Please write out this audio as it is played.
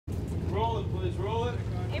Boys, roll it.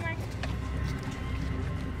 Hey, Mark.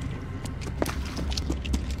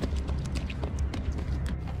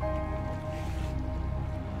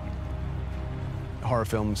 Horror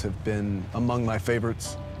films have been among my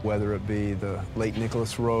favorites, whether it be the late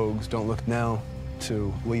Nicholas Roeg's Don't Look Now,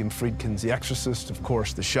 to William Friedkin's The Exorcist, of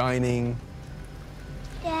course, The Shining.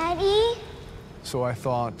 Daddy? So I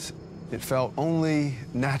thought it felt only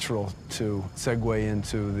natural to segue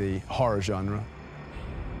into the horror genre.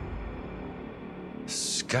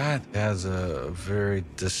 Scott has a very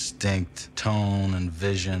distinct tone and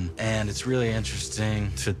vision, and it's really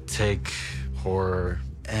interesting to take horror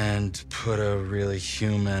and put a really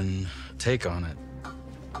human take on it.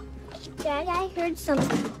 Dad, I heard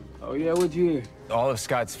something. Oh, yeah, what'd you hear? All of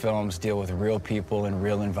Scott's films deal with real people and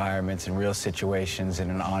real environments and real situations in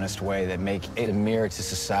an honest way that make it a mirror to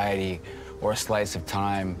society or a slice of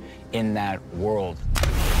time in that world.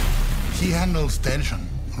 He handles tension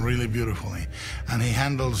really beautifully, and he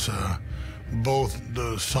handles both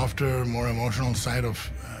the softer, more emotional side of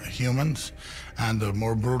humans and the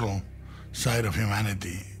more brutal side of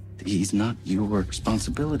humanity. He's not your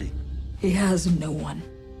responsibility. He has no one.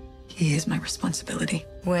 He is my responsibility.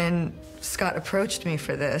 When Scott approached me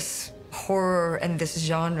for this, horror and this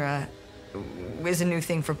genre is a new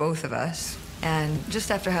thing for both of us. And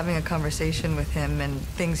just after having a conversation with him and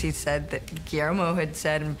things he'd said that Guillermo had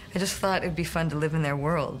said, I just thought it'd be fun to live in their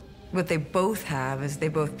world. What they both have is they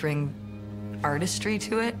both bring artistry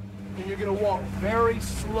to it. And you're gonna walk very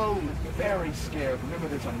slowly, very scared. Remember,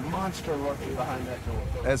 there's a monster lurking behind that door.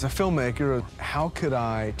 As a filmmaker, how could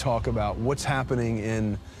I talk about what's happening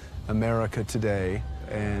in America today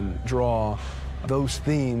and draw those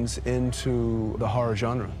themes into the horror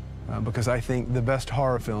genre? Because I think the best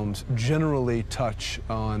horror films generally touch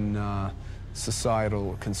on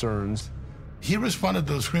societal concerns. He responded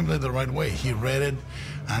to the screenplay the right way. He read it,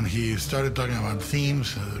 and he started talking about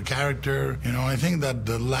themes, character. You know, I think that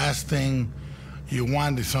the last thing you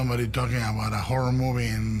want is somebody talking about a horror movie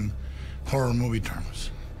in horror movie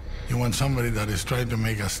terms. You want somebody that is trying to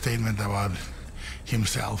make a statement about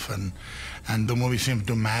himself, and the movie seems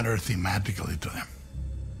to matter thematically to them.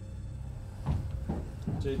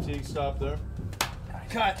 JT, stop there.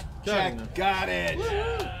 Cut. Check. Got it.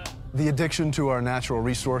 The addiction to our natural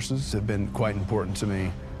resources have been quite important to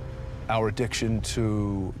me. Our addiction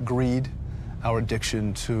to greed, our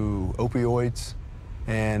addiction to opioids,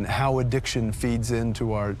 and how addiction feeds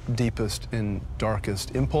into our deepest and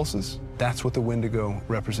darkest impulses. That's what the Wendigo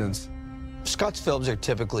represents. Scott's films are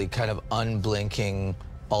typically kind of unblinking,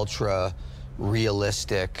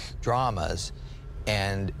 ultra-realistic dramas.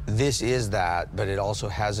 And this is that, but it also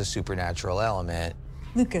has a supernatural element.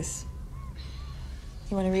 Lucas,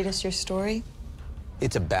 you want to read us your story?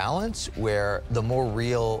 It's a balance where the more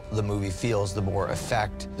real the movie feels, the more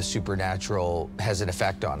effect the supernatural has an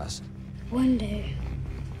effect on us. One day,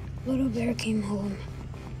 Little Bear came home,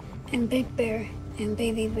 and Big Bear and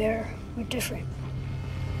Baby Bear were different.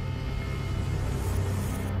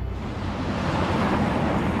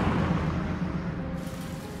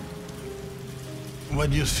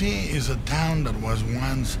 What you see is a town that was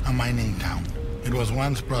once a mining town. It was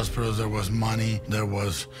once prosperous, there was money, there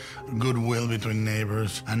was goodwill between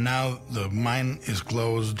neighbors, and now the mine is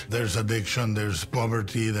closed, there's addiction, there's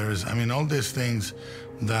poverty, I mean, all these things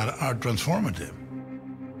that are transformative.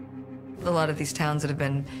 A lot of these towns that have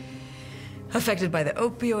been affected by the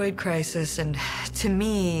opioid crisis, and to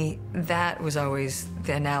me, that was always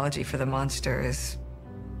the analogy for the monster, is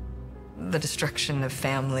the destruction of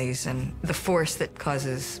families and the force that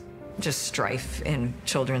causes just strife in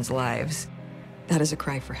children's lives. That is a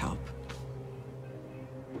cry for help.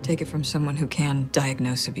 Take it from someone who can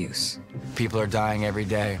diagnose abuse. People are dying every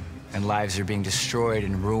day, and lives are being destroyed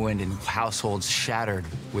and ruined, and households shattered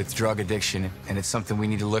with drug addiction, and it's something we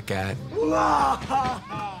need to look at.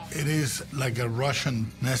 It is like a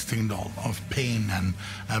Russian nesting doll of pain and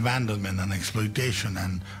abandonment and exploitation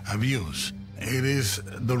and abuse. It is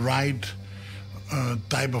the right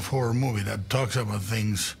type of horror movie that talks about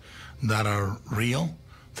things that are real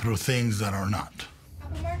through things that are not.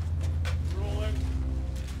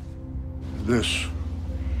 This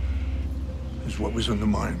is what was in the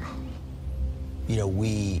mine. You know,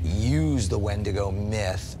 we use the Wendigo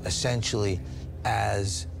myth essentially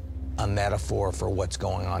as a metaphor for what's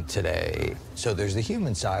going on today. So there's the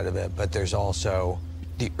human side of it, but there's also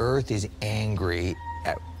the Earth is angry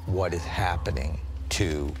at what is happening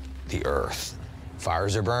to the Earth.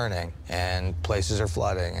 Fires are burning, and places are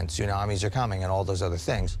flooding, and tsunamis are coming, and all those other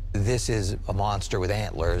things. This is a monster with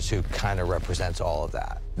antlers who kind of represents all of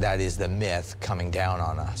that. That is the myth coming down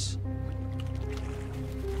on us.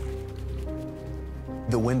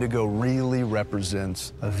 The Wendigo really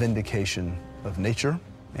represents a vindication of nature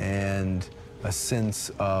and a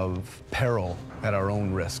sense of peril at our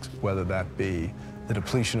own risk, whether that be the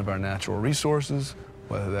depletion of our natural resources,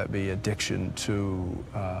 whether that be addiction to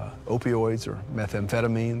opioids or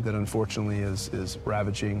methamphetamine that unfortunately is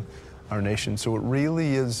ravaging our nation. So it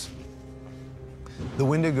really is, the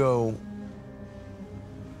Wendigo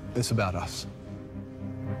is about us.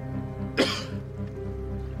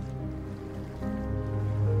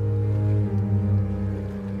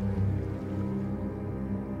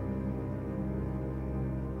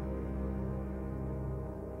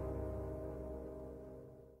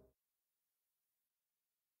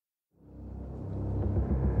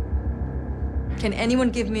 Can anyone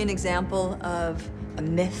give me an example of a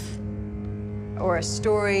myth or a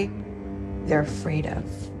story they're afraid of?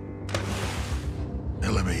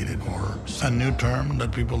 Elevated horror. It's a new term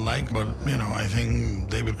that people like, but, you know, I think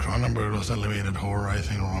David Cronenberg was elevated horror. I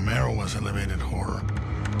think Romero was elevated horror.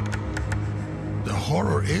 The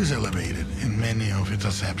horror is elevated in many of its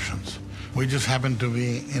acceptions. We just happen to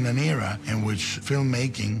be in an era in which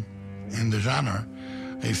filmmaking in the genre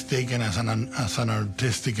is taken as an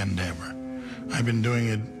artistic endeavor. I've been doing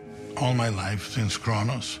it all my life since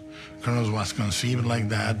Kronos. Kronos was conceived like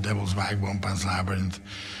that, Devil's Backbone, Pan's Labyrinth.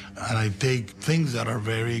 And I take things that are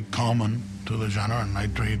very common to the genre and I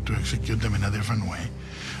try to execute them in a different way.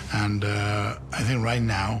 And I think right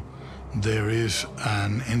now there is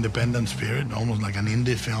an independent spirit, almost like an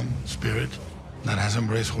indie film spirit, that has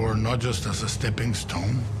embraced horror not just as a stepping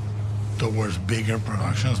stone towards bigger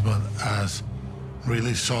productions, but as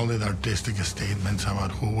really solid artistic statements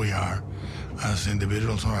about who we are as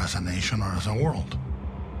individuals or as a nation or as a world.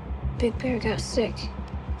 Big Bear got sick,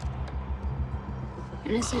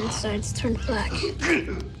 and his insides turned black.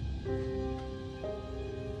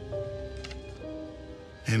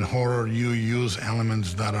 In horror, you use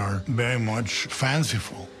elements that are very much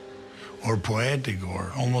fanciful or poetic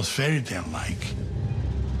or almost fairy tale-like.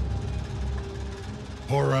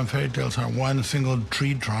 Horror and fairy tales are one single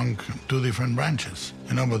tree trunk, two different branches.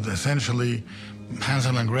 You know, but essentially,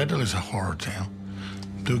 Hansel and Gretel is a horror tale.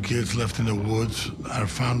 Two kids left in the woods are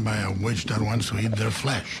found by a witch that wants to eat their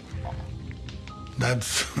flesh.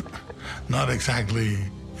 That's not exactly,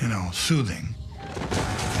 you know, soothing.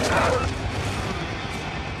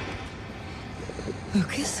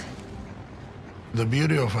 Lucas? The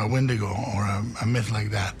beauty of a Wendigo or a myth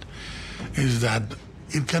like that is that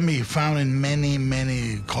it can be found in many,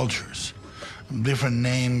 many cultures. Different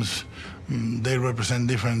names, they represent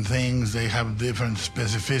different things, they have different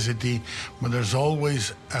specificity, but there's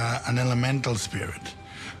always an elemental spirit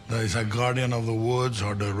that is a guardian of the woods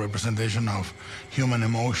or the representation of human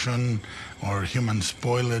emotion or human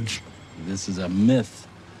spoilage. This is a myth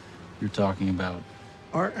you're talking about.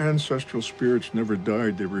 Our ancestral spirits never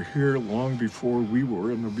died. They were here long before we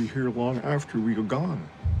were, and they'll be here long after we are gone.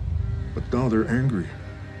 But now they're angry.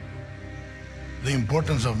 The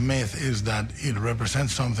importance of myth is that it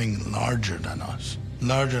represents something larger than us,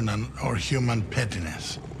 larger than our human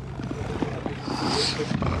pettiness.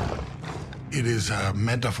 It is a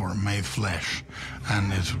metaphor made flesh,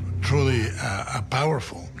 and it's truly a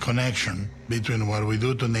powerful connection between what we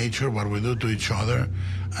do to nature, what we do to each other,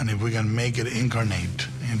 and if we can make it incarnate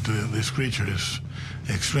into this creature, is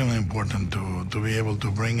extremely important to be able to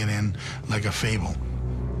bring it in like a fable.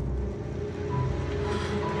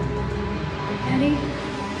 Daddy?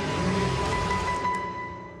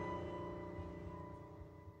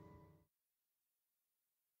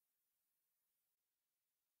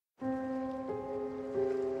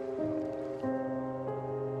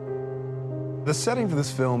 The setting for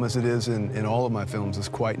this film, as it is in all of my films, is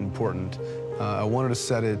quite important. I wanted to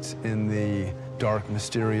set it in the dark,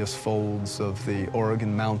 mysterious folds of the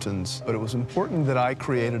Oregon mountains, but it was important that I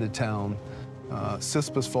created a town,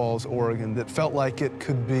 Cispus Falls, Oregon, that felt like it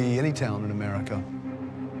could be any town in America.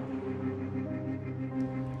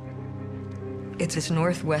 It's this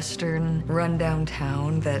northwestern, rundown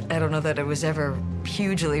town that I don't know that it was ever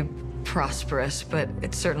hugely prosperous, but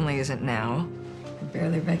it certainly isn't now. I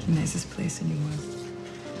barely recognize this place anymore.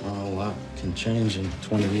 Well, a lot can change in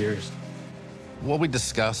 20 years. What we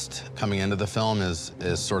discussed coming into the film is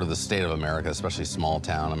sort of the state of America, especially small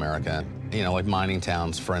town America. You know, like mining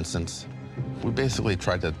towns, for instance. We basically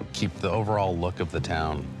tried to keep the overall look of the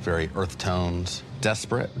town very earth tones,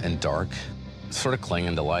 desperate and dark, sort of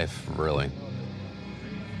clinging to life, really.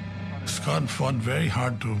 Scott fought very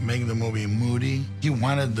hard to make the movie moody. He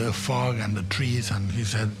wanted the fog and the trees, and he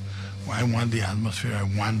said, well, I want the atmosphere, I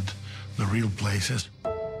want the real places.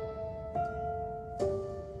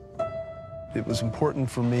 It was important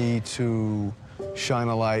for me to shine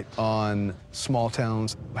a light on small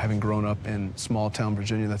towns. Having grown up in small town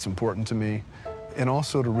Virginia, that's important to me. And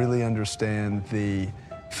also to really understand the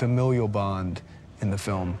familial bond in the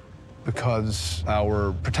film, because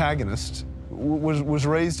our protagonist was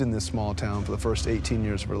raised in this small town for the first 18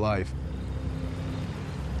 years of her life.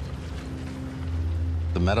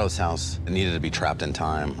 The Meadows house needed to be trapped in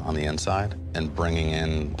time on the inside, and bringing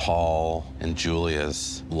in Paul and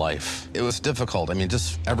Julia's life. It was difficult. I mean,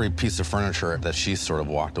 just every piece of furniture that she sort of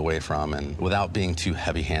walked away from, and without being too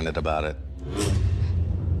heavy-handed about it.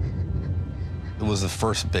 It was the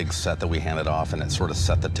first big set that we handed off, and it sort of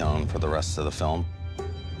set the tone for the rest of the film.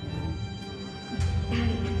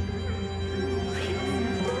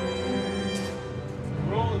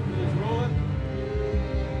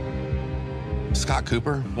 Scott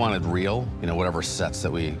Cooper wanted real, whatever sets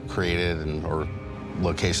that we created or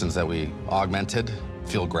locations that we augmented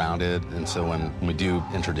feel grounded. And so when we do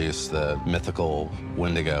introduce the mythical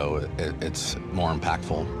Wendigo, it's more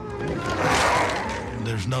impactful.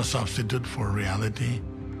 There's no substitute for reality.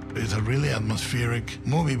 It's a really atmospheric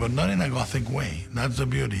movie, but not in a Gothic way. That's the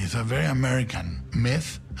beauty. It's a very American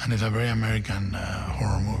myth, and it's a very American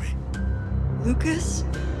horror movie. Lucas?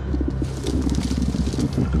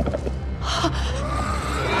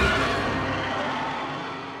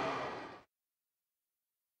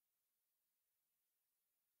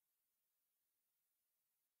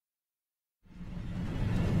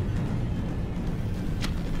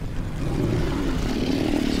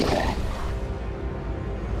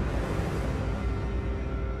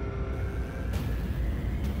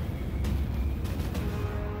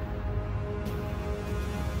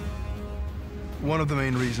 One of the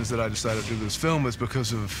main reasons that I decided to do this film is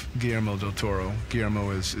because of Guillermo del Toro. Guillermo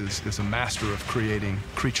is a master of creating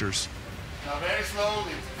creatures. Now very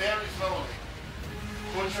slowly, very slowly.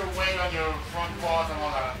 Put your weight on your front paws and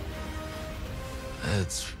all that.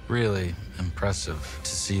 It's really impressive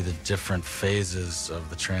to see the different phases of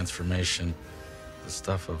the transformation, the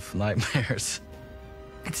stuff of nightmares.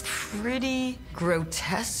 It's pretty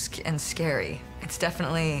grotesque and scary. It's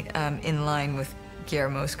definitely in line with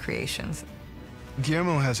Guillermo's creations.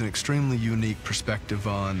 Guillermo has an extremely unique perspective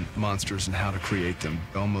on monsters and how to create them,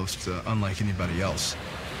 almost unlike anybody else.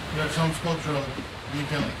 There's some sculptural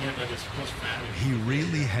detail here that is just fabulous. He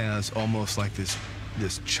really has almost like this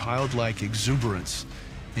childlike exuberance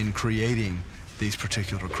in creating these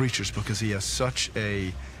particular creatures, because he has such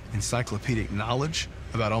a encyclopedic knowledge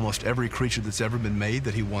about almost every creature that's ever been made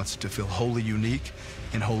that he wants to feel wholly unique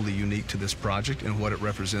to this project and what it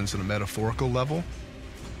represents on a metaphorical level.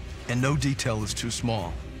 And no detail is too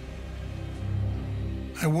small.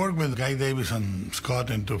 I worked with Guy Davis and Scott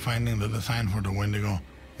into finding the design for the Wendigo.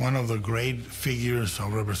 One of the great figures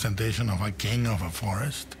of representation of a king of a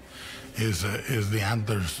forest is the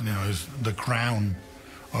antlers, is the crown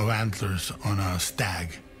of antlers on a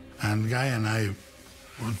stag. And Guy and I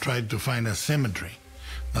tried to find a symmetry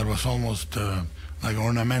that was almost like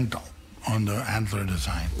ornamental on the antler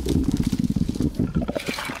design.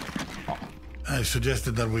 I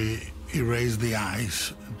suggested that we erase the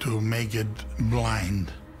eyes to make it blind,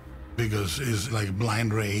 because it's like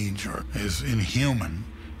blind rage or it's inhuman.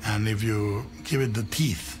 And if you give it the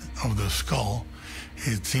teeth of the skull,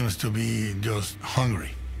 it seems to be just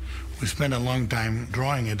hungry. We spent a long time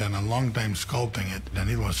drawing it and a long time sculpting it, and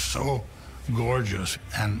it was so gorgeous.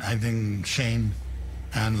 And I think Shane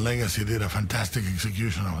and Legacy did a fantastic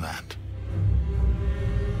execution of that.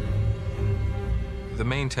 The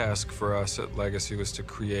main task for us at Legacy was to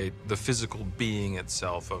create the physical being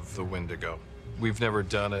itself of the Wendigo. We've never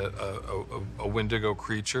done a Wendigo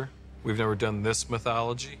creature. We've never done this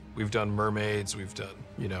mythology. We've done mermaids, we've done,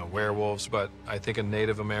 werewolves, but I think a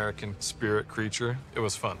Native American spirit creature, it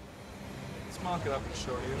was fun. Let's mock it up and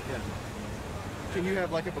show you. Yeah. Can you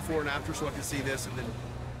have like a before and after so I can see this and then...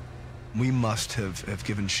 We must have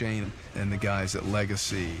given Shane and the guys at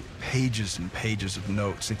Legacy pages and pages of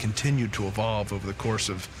notes and continued to evolve over the course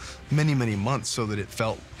of many, many months so that it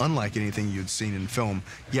felt unlike anything you'd seen in film,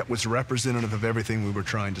 yet was representative of everything we were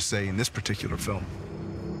trying to say in this particular film.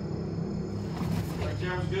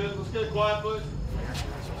 Good. Let's get quiet, please.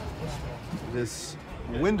 This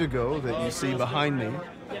Wendigo that you see behind me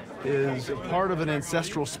is a part of an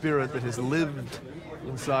ancestral spirit that has lived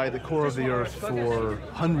inside the core of the earth for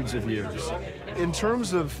hundreds of years. In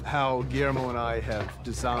terms of how Guillermo and I have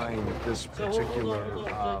designed this particular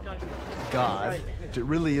god, it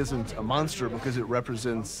really isn't a monster because it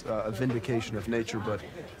represents a vindication of nature, but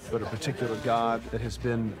a particular god that has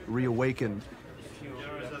been reawakened.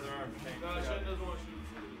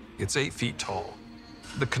 It's 8 feet tall.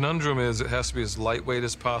 The conundrum is it has to be as lightweight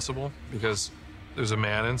as possible because There's a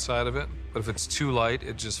man inside of it, but if it's too light,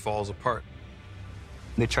 it just falls apart.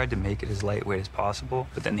 They tried to make it as lightweight as possible,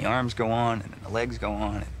 but then the arms go on, and then the legs go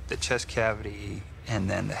on, the chest cavity, and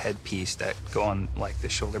then the headpiece that go on, like the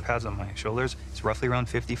shoulder pads on my shoulders. It's roughly around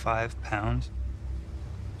 55 pounds.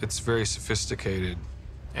 It's very sophisticated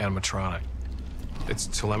animatronic. It's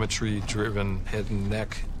telemetry-driven head and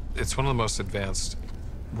neck. It's one of the most advanced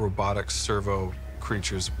robotic servo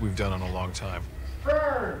creatures we've done in a long time.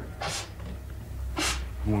 Burn!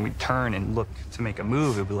 When we turn and look to make a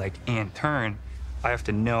move, it'll be like, and turn. I have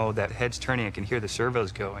to know that head's turning, I can hear the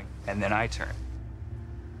servos going, and then I turn.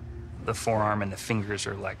 The forearm and the fingers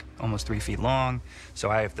are like almost 3 feet long,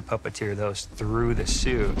 so I have to puppeteer those through the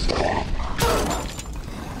suit.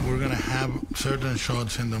 We're gonna have certain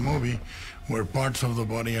shots in the movie where parts of the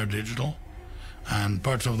body are digital and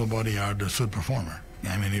parts of the body are the suit performer.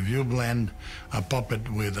 I mean, if you blend a puppet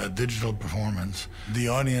with a digital performance, the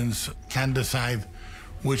audience can decide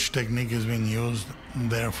which technique is being used,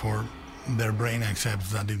 therefore their brain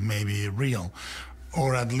accepts that it may be real,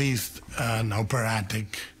 or at least an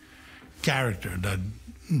operatic character that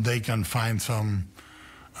they can find some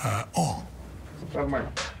awe.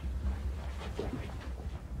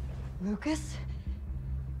 Lucas?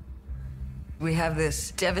 We have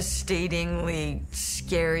this devastatingly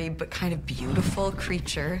scary but kind of beautiful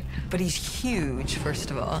creature, but he's huge,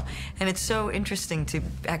 first of all. And it's so interesting to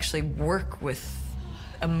actually work with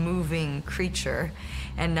a moving creature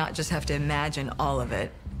and not just have to imagine all of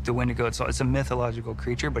it. The Wendigo, it's a mythological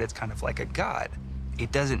creature, but it's kind of like a god.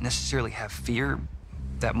 It doesn't necessarily have fear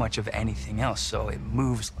that much of anything else, so it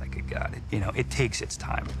moves like a god. It takes its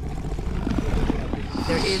time.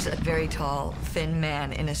 There is a very tall, thin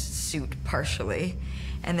man in a suit, partially.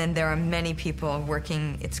 And then there are many people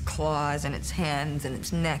working its claws and its hands and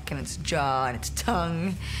its neck and its jaw and its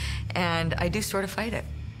tongue. And I do sort of fight it.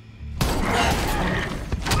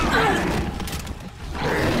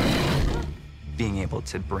 Being able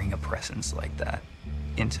to bring a presence like that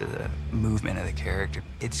into the movement of the character,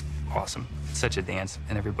 it's awesome. It's such a dance,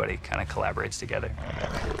 and everybody kind of collaborates together.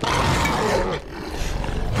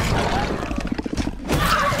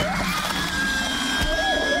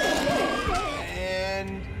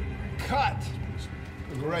 And cut.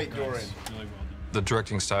 Great, Dorian. The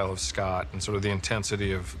directing style of Scott and sort of the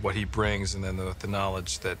intensity of what he brings, and then the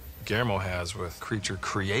knowledge that Guillermo has with creature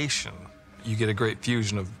creation, you get a great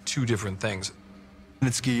fusion of two different things.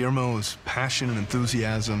 It's Guillermo's passion and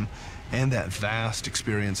enthusiasm and that vast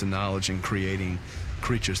experience and knowledge in creating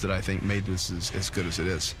creatures that I think made this as good as it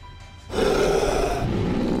is.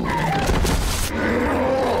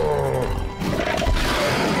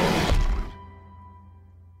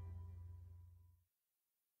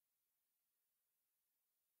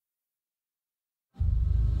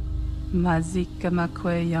 Mazika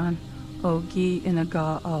makweyan, ogi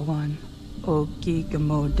inaga awan, ogi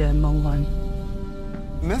gamode mawan.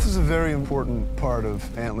 Myth is a very important part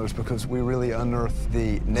of Antlers because we really unearth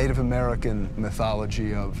the Native American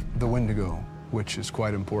mythology of the Wendigo, which is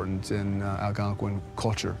quite important in Algonquin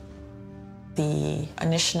culture. The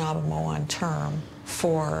Anishinaabe term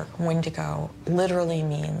for Wendigo literally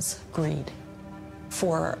means greed.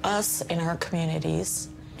 For us in our communities,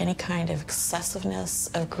 any kind of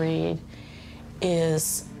excessiveness of greed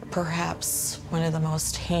is perhaps one of the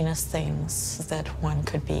most heinous things that one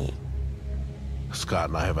could be. Scott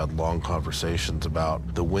and I have had long conversations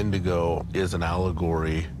about the Wendigo is an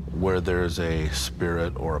allegory where there's a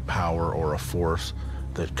spirit or a power or a force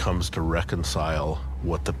that comes to reconcile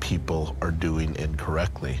what the people are doing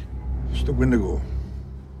incorrectly. The Wendigo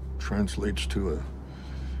translates to a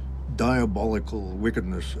diabolical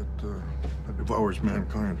wickedness that devours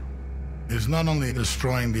mankind. It's not only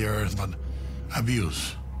destroying the earth, but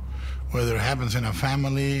abuse. Whether it happens in a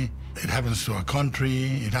family, it happens to a country,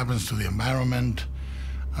 it happens to the environment.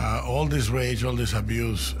 All this rage, all this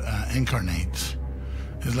abuse incarnates.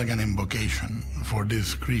 It's like an invocation for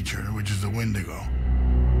this creature, which is the Wendigo.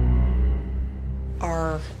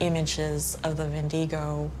 Our images of the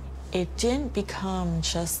Wendigo, it didn't become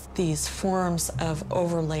just these forms of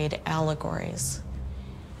overlaid allegories.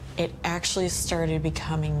 It actually started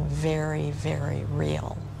becoming very, very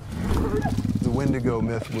real. The Wendigo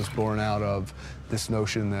myth was born out of this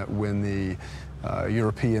notion that when the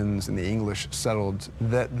Europeans and the English settled,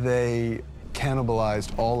 that they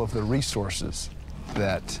cannibalized all of the resources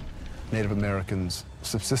that Native Americans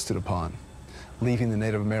subsisted upon, leaving the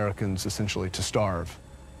Native Americans essentially to starve.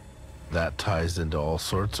 That ties into all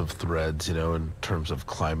sorts of threads, in terms of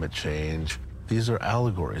climate change. These are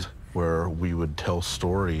allegories where we would tell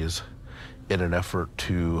stories in an effort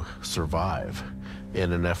to survive,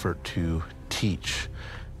 in an effort to teach,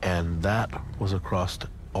 And that was across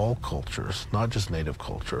all cultures, not just native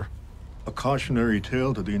culture. A cautionary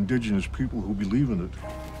tale to the indigenous people who believe in it.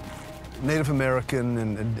 Native American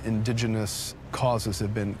and indigenous causes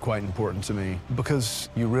have been quite important to me because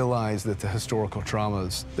you realize that the historical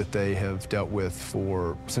traumas that they have dealt with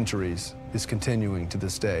for centuries is continuing to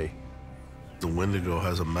this day. The Wendigo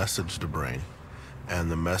has a message to bring,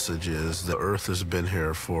 and the message is the Earth has been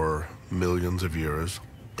here for millions of years,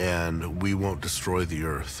 and we won't destroy the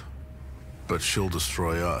Earth, but she'll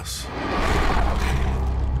destroy us.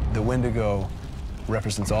 The Wendigo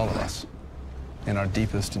represents all of us and our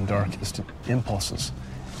deepest and darkest impulses.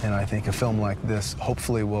 And I think a film like this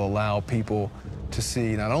hopefully will allow people to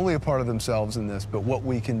see not only a part of themselves in this, but what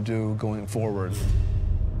we can do going forward.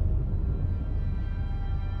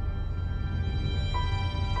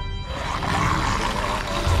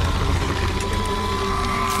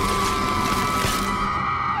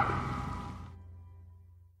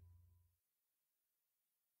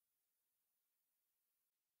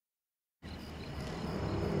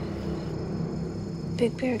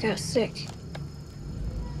 Big Bear got sick,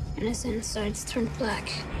 and his insides turned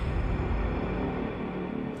black.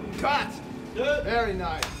 Cut! Very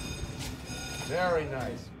nice. Very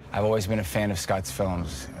nice. I've always been a fan of Scott's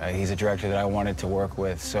films. He's a director that I wanted to work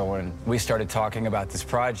with, so when we started talking about this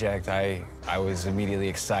project, I was immediately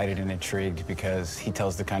excited and intrigued because he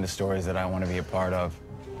tells the kind of stories that I want to be a part of.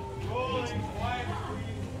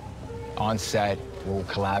 On set, we're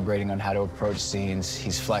collaborating on how to approach scenes.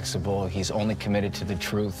 He's flexible, he's only committed to the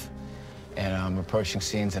truth, and approaching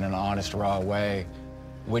scenes in an honest, raw way,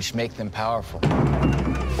 which make them powerful.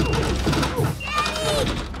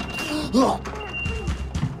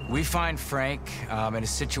 We find Frank in a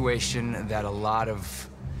situation that a lot of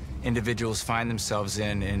individuals find themselves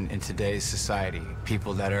in today's society.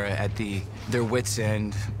 People that are at their wits'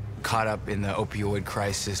 end, caught up in the opioid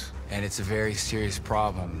crisis, and it's a very serious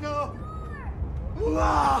problem. No.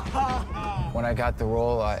 When I got the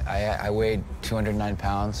role, I weighed 209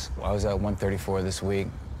 pounds. I was at 134 this week.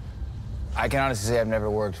 I can honestly say I've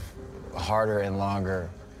never worked harder and longer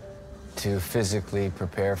to physically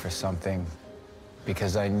prepare for something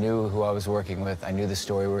because I knew who I was working with. I knew the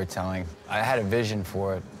story we were telling. I had a vision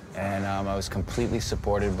for it, and I was completely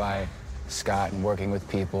supported by Scott and working with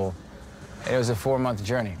people. And it was a 4-month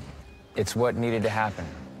journey. It's what needed to happen.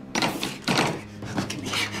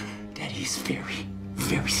 Daddy's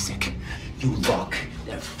very sick. You lock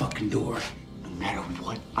that fucking door. No matter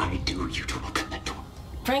what I do, you don't open that door.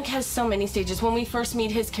 Frank has so many stages. When we first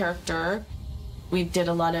meet his character, we did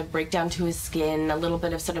a lot of breakdown to his skin, a little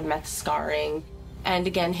bit of sort of meth scarring. And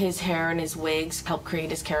again, his hair and his wigs help create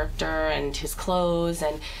his character and his clothes.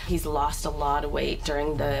 And he's lost a lot of weight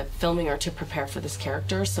during the filming or to prepare for this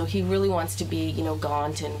character. So he really wants to be, you know,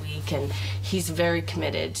 gaunt and weak. And he's very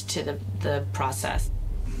committed to the process.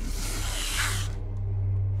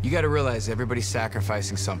 You got to realize everybody's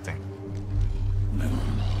sacrificing something.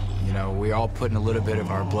 You know, we're all putting a little bit of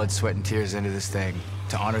our blood, sweat, and tears into this thing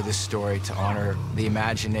to honor this story, to honor the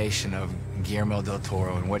imagination of Guillermo del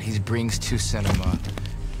Toro and what he brings to cinema,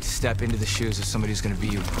 to step into the shoes of somebody who's going to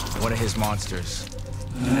be one of his monsters.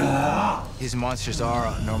 His monsters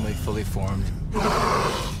are normally fully formed.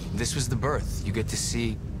 This was the birth. You get to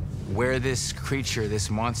see where this creature, this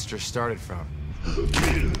monster started from.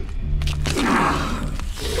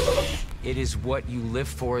 It is what you live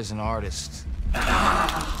for as an artist.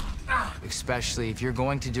 Especially if you're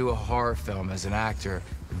going to do a horror film as an actor,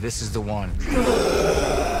 this is the one.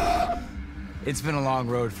 It's been a long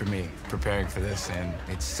road for me preparing for this, and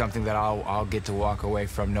it's something that I'll get to walk away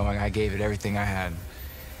from knowing I gave it everything I had.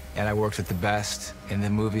 And I worked with the best, and the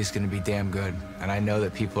movie's gonna be damn good. And I know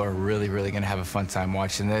that people are really, really gonna have a fun time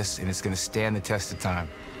watching this, and it's gonna stand the test of time.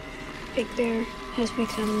 Big Bear has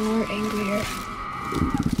become more angrier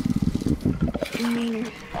and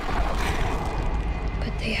meaner.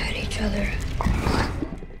 But they had each other.